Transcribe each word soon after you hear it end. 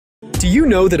Do you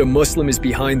know that a Muslim is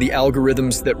behind the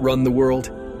algorithms that run the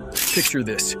world? Picture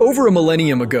this. Over a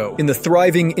millennium ago, in the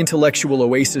thriving intellectual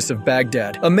oasis of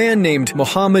Baghdad, a man named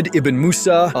Muhammad ibn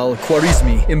Musa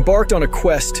Al-Khwarizmi embarked on a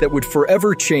quest that would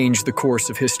forever change the course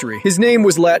of history. His name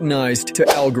was Latinized to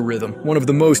algorithm, one of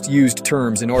the most used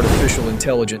terms in artificial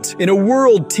intelligence. In a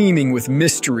world teeming with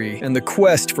mystery and the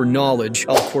quest for knowledge,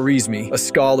 Al-Khwarizmi, a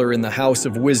scholar in the House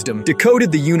of Wisdom,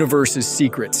 decoded the universe's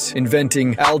secrets,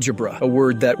 inventing algebra, a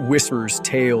word that whispers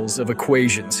tales of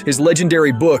equations. His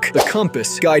legendary book, The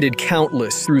Compass, guided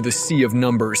countless through the sea of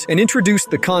numbers and introduced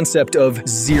the concept of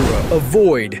zero, a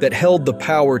void that held the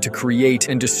power to create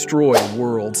and destroy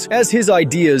worlds. As his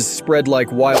ideas spread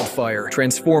like wildfire,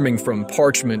 transforming from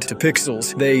parchment to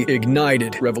pixels, they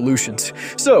ignited revolutions.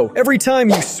 So, every time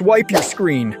you swipe your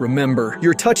screen, remember,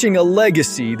 you're touching a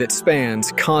legacy that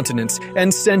spans continents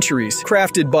and centuries,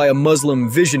 crafted by a Muslim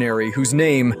visionary whose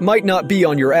name might not be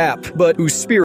on your app, but whose spirit